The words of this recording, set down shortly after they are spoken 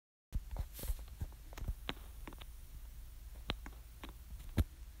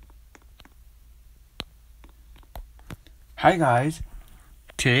Hi guys,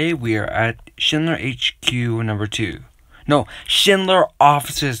 today we are at Schindler HQ number 2. No, Schindler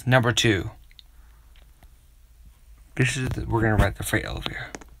offices number 2. We're gonna ride the freight elevator.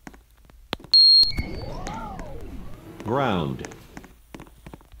 Ground.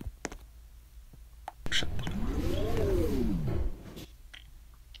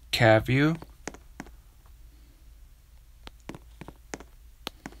 Cab view.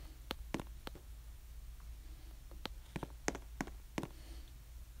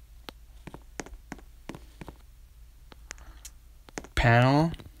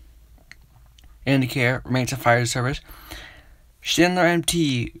 Panel. Indicator, remains a fire service. Schindler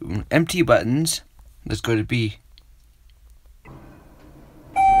empty buttons. Let's go to B.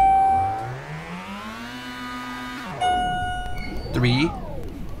 Three.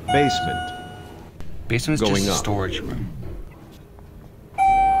 Basement. Basement's Going just a up. storage room.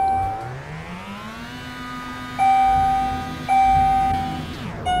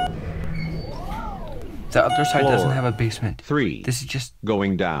 The other side Floor. doesn't have a basement. 3. This is just,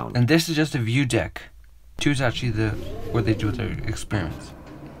 Going down. and this is just a view deck. 2 is actually where they do their experiments.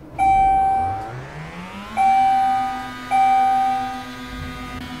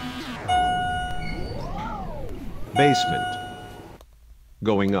 Basement.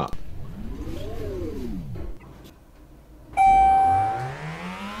 Going up.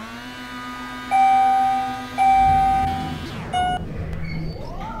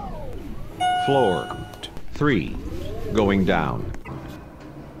 Floor. 3. Going down.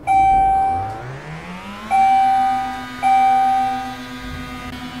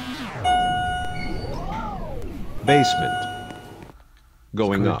 Basement.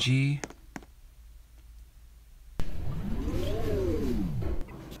 Going Go to up. G.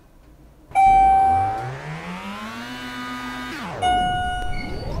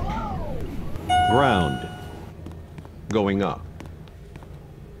 Ground. Going up.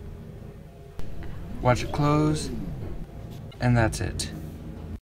 Watch it close. And that's it.